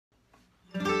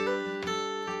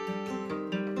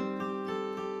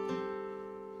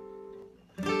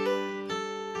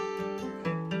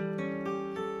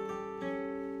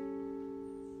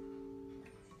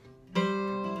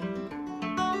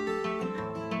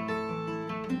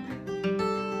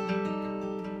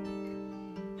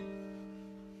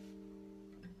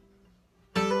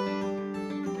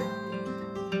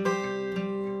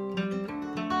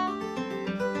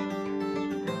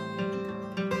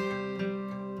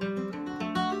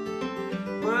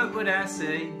would I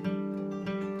say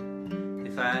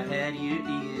if I had your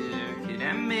ear? Could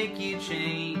I make you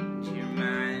change your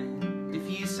mind if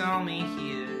you saw me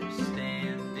here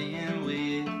standing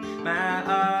with my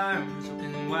arms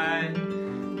open wide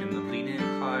and the bleeding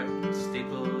heart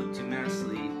stapled to my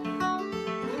sleeve?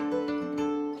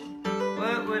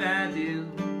 What would I do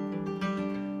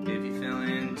if you fell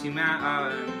into my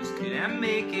arms? Could I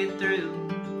make it through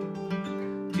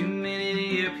 2 minutes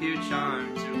of your pure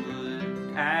charms, or would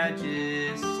I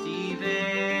just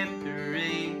evaporate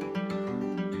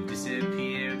and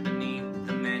disappear beneath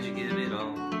the magic of it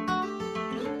all?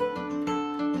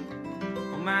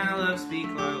 Oh, my love, speak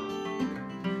low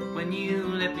when you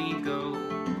let me go.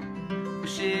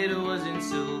 Wish it wasn't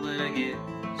so, but I guess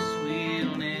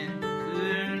we'll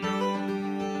never know.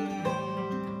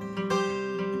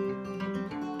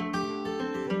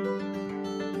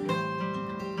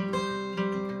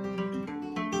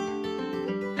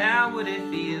 How would it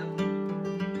feel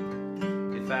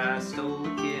if I stole a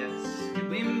kiss? Could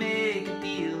we make a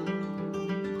deal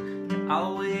to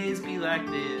always be like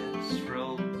this,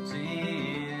 frozen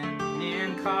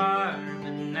in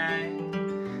carbonite?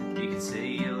 You could say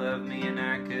you love me and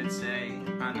I could say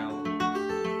I know.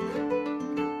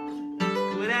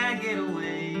 Would I get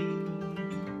away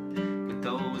with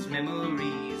those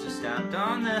memories, or stopped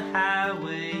on the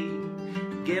highway,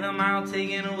 get them all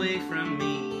taken away from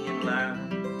me and locked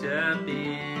up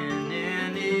in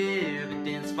an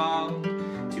evidence vault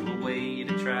to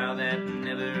await a trial that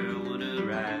never would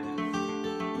arrive?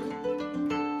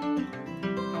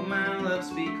 Oh, my love,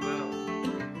 speak well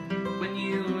when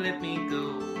you let me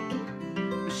go.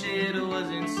 Wish it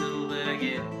wasn't so, but I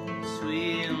guess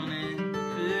we'll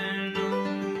never know.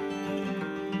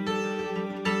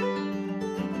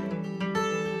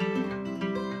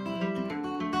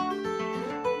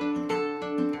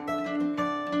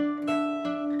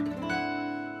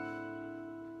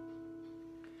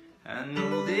 I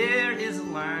know there is a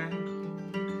line,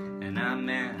 and I'm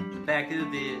at the back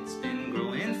of it. It's been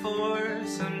growing for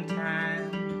some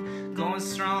time, going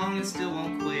strong and still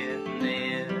won't quit. And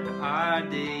there are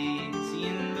days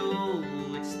you know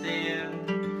it's there,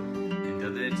 and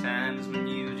other times when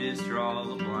you just draw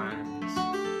the blinds.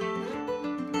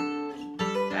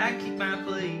 I keep my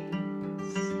place,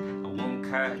 I won't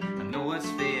cut, I know what's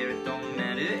fair. It don't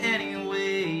matter